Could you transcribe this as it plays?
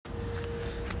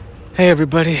Hey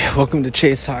everybody, welcome to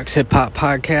Chase Talks Hip Hop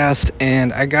Podcast,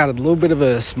 and I got a little bit of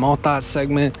a small thought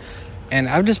segment, and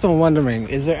I've just been wondering,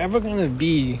 is there ever going to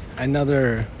be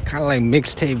another kind of like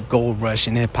mixtape gold rush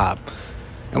in hip hop?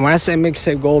 And when I say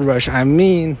mixtape gold rush, I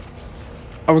mean,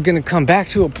 are we going to come back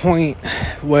to a point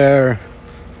where,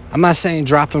 I'm not saying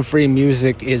dropping free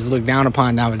music is looked down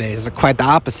upon nowadays, it's quite the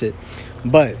opposite,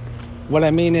 but what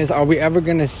I mean is, are we ever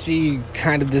going to see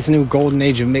kind of this new golden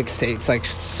age of mixtapes, like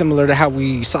similar to how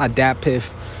we saw Dat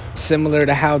Piff, similar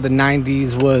to how the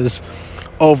 90s was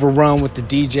overrun with the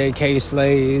DJ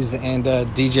K-Slays and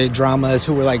DJ Dramas,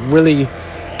 who were like really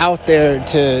out there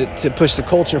to push the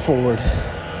culture forward.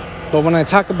 But when I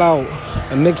talk about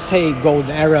a mixtape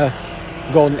golden era,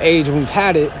 golden age, we've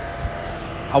had it,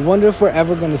 I wonder if we're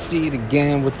ever going to see it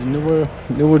again with the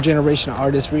newer generation of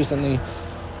artists recently.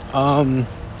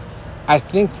 I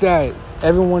think that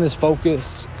everyone is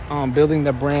focused on building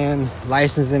their brand,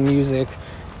 licensing music,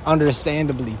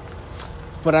 understandably.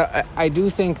 But I do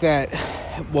think that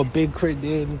what Big Crit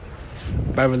did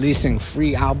by releasing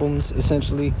free albums,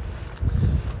 essentially,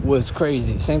 was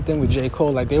crazy. Same thing with J.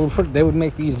 Cole. Like, they would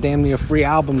make these damn near free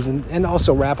albums and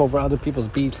also rap over other people's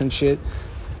beats and shit.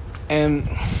 And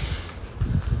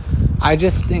I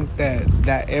just think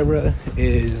that era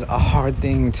is a hard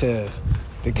thing to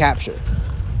capture.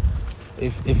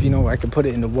 If you know, I could put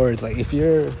it into words. Like, if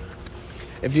you're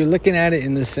looking at it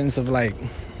in the sense of, like,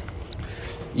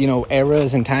 you know,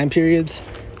 eras and time periods,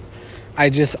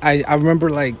 I remember,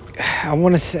 like, I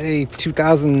want to say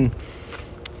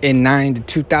 2009 to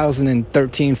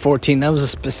 2013, 14. That was a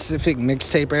specific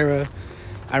mixtape era.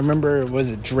 I remember,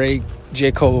 was it Drake,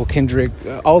 J. Cole, Kendrick,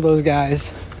 all those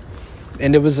guys,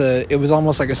 and it was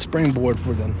almost like a springboard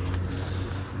for them.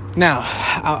 Now,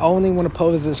 I only want to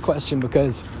pose this question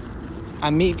because I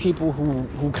meet people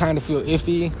who kind of feel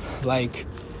iffy, like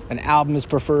an album is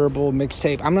preferable,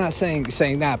 mixtape. I'm not saying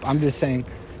that, but I'm just saying,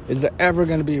 is there ever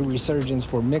going to be a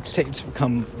resurgence where mixtapes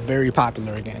become very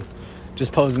popular again?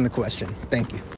 Just posing the question. Thank you.